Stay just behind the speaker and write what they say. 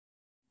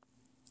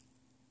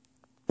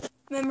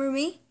Remember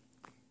me?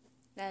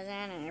 Does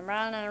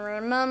anybody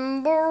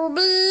remember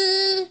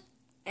me?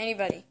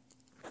 Anybody?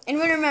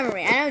 Anyone remember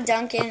me? I know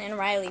Duncan and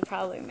Riley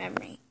probably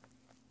remember me.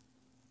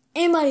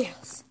 Anybody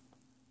else?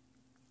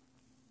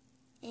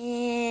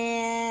 Anybody?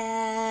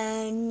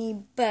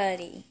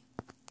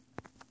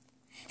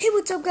 Hey,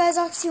 what's up, guys?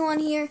 Oxy1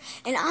 here,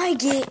 and I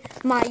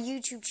get my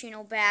YouTube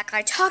channel back.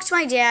 I talked to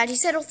my dad. He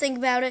said he'll think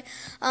about it.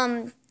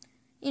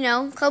 You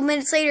know, a couple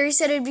minutes later, he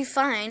said it'd be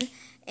fine.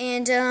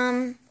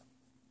 And,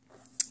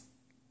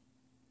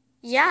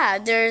 yeah,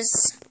 there's...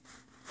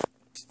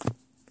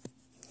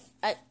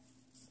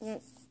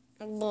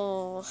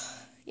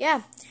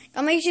 yeah,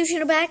 got my YouTube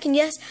channel back, and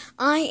yes,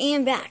 I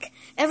am back.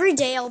 Every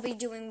day I'll be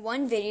doing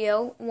one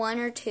video, one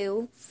or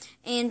two,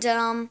 and,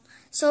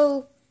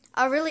 so,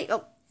 I really...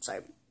 Oh,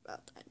 sorry. I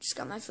just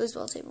got my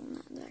foosball table in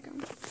the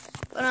background.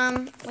 But,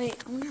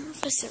 wait, I wonder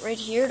if I sit right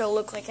here, it'll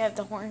look like I have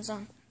the horns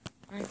on.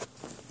 I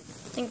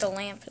think the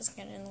lamp is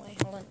getting in the way.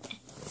 Hold on.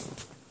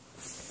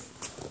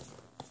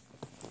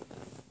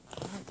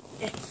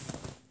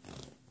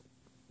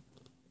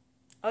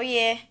 Oh,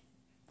 yeah.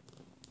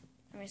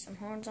 Give me some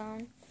horns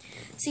on.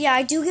 So, yeah,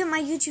 I do get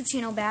my YouTube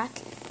channel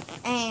back.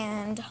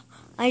 And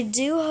I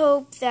do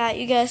hope that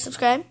you guys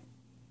subscribe.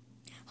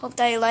 Hope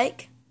that you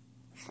like.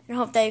 And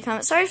hope that you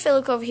comment. Sorry if I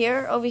look over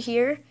here. Over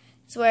here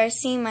is where I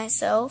see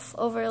myself.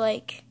 Over,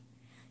 like,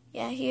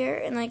 yeah, here.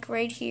 And, like,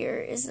 right here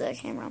is the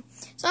camera.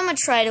 So I'm going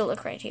to try to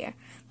look right here.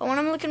 But when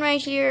I'm looking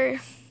right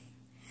here,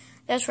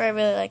 that's where I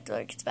really like to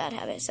look. It's a bad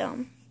habit,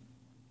 so...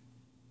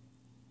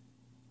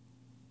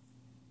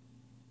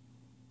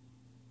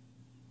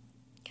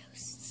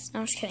 No,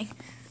 I'm just kidding.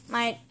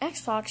 My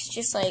Xbox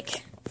just,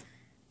 like...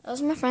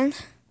 Those are my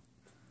friends.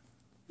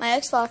 My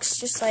Xbox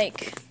just,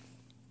 like...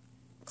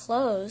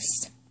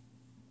 closed.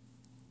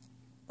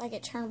 Like,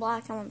 it turned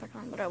black. I went back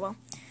on, but I will.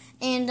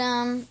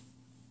 And,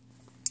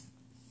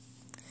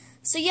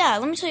 so, yeah,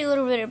 let me tell you a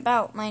little bit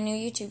about my new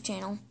YouTube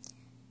channel.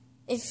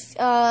 If,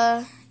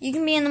 you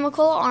can be in the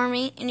McCullough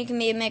Army, and you can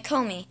be a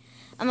McHomie.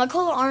 A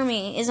McCullough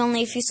Army is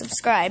only if you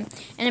subscribe,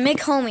 and a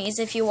McHomie is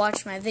if you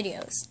watch my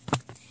videos.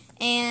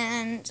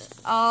 And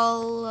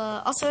I'll,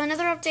 also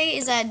another update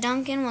is that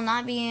Duncan will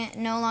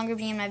no longer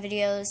be in my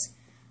videos,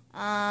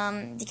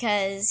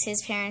 because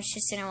his parents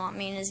just didn't want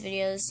me in his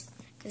videos,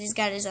 because he's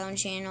got his own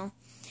channel.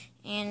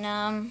 And,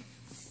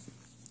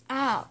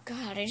 oh,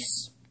 God, oh,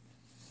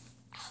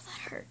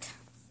 that hurt.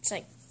 It's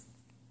like,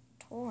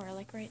 tore,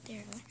 like, right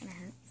there. That kind of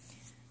hurt.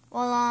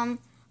 Well,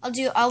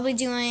 I'll be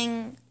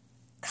doing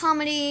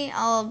comedy.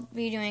 I'll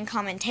be doing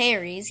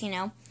commentaries, you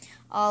know.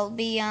 I'll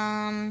be, you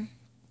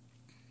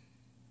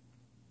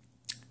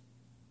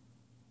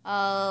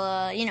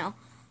know,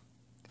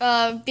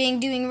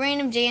 doing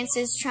random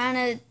dances, trying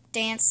to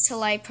dance to,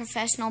 like,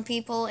 professional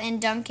people,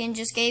 and Duncan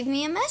just gave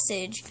me a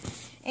message.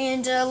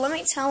 And, let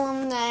me tell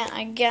him that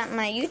I got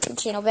my YouTube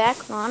channel back.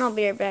 Hold on, I'll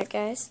be right back,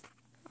 guys.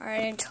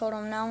 Alright, I told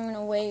him, now I'm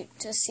gonna wait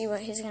to see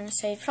what he's gonna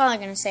say. He's probably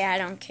gonna say I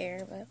don't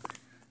care, but...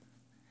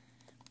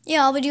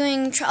 Yeah, I'll be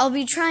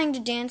trying to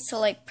dance to,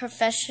 like,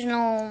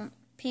 professional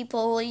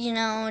people, you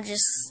know,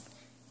 just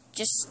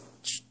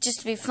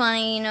to be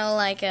funny, you know,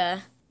 like,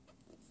 Ow.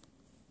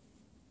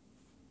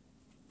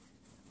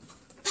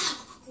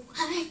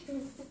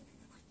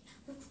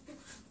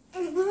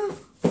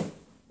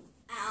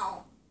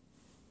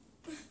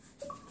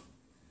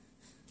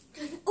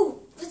 Oh,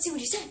 let's see what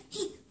he said.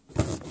 He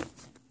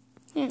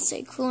didn't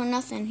say cool or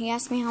nothing. He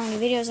asked me how many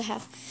videos I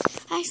have.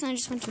 I accidentally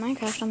just went to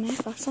Minecraft on my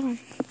Xbox. Hold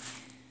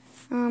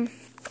on.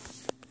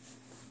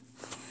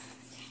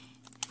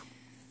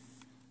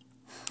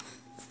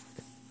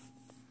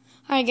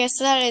 Alright, guys,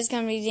 so that is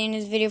going to be the end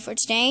of the video for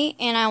today,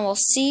 and I will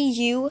see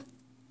you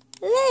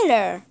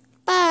later.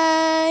 Bye.